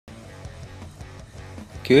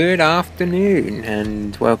Good afternoon,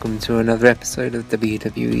 and welcome to another episode of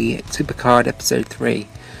WWE Supercard Episode 3.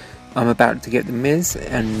 I'm about to get the Miz,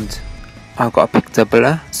 and I've got a pick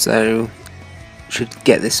doubler, so should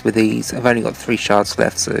get this with ease. I've only got 3 shards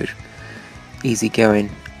left, so easy going.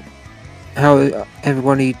 How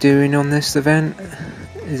everybody doing on this event?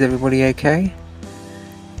 Is everybody okay?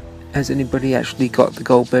 Has anybody actually got the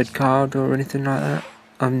Goldberg card or anything like that?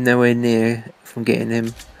 I'm nowhere near from getting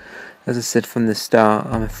him. As I said from the start,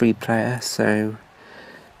 I'm a free player, so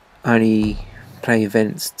I only play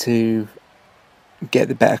events to get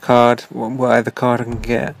the better card, whatever card I can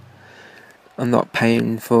get. I'm not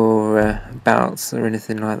paying for bouts or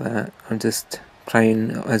anything like that. I'm just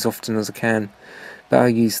playing as often as I can. But I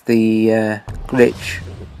use the glitch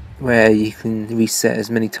where you can reset as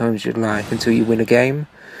many times as you like until you win a game,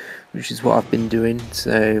 which is what I've been doing.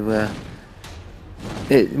 So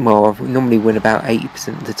I normally win about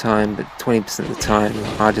 80% of the time, but 20% of the time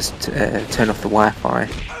I just turn off the Wi-Fi,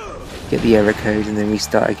 get the error code, and then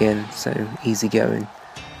restart again. So easy going.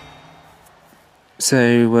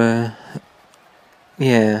 So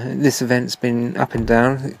yeah, this event's been up and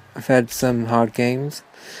down. I've had some hard games,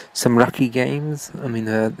 some lucky games. I mean,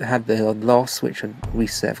 I had the odd loss, which I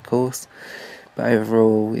reset, of course. But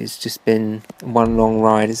overall, it's just been one long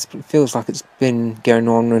ride. It feels like it's been going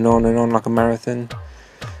on and on and on like a marathon.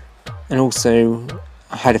 And also,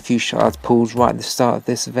 I had a few shards pulled right at the start of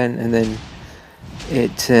this event, and then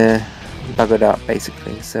it buggered up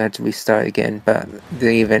basically. So I had to restart again. But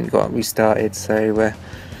the event got restarted, so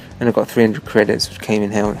and I got 300 credits, which came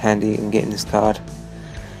in handy in getting this card.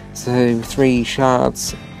 So 3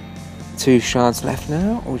 shards, 2 shards left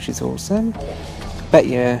now, which is awesome. Bet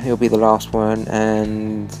yeah, he'll be the last one,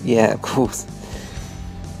 and yeah, of course,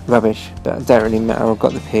 rubbish, but it don't really matter. I've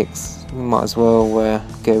got the picks, might as well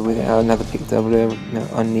go with it. Another pick double,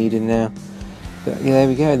 unneeded now. But yeah, there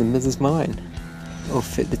we go, the Miz is mine. I'll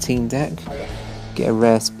fit the team deck, get a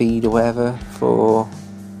rare speed or whatever for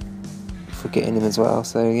getting him as well.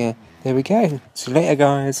 So yeah, there we go. See you later,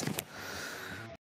 guys.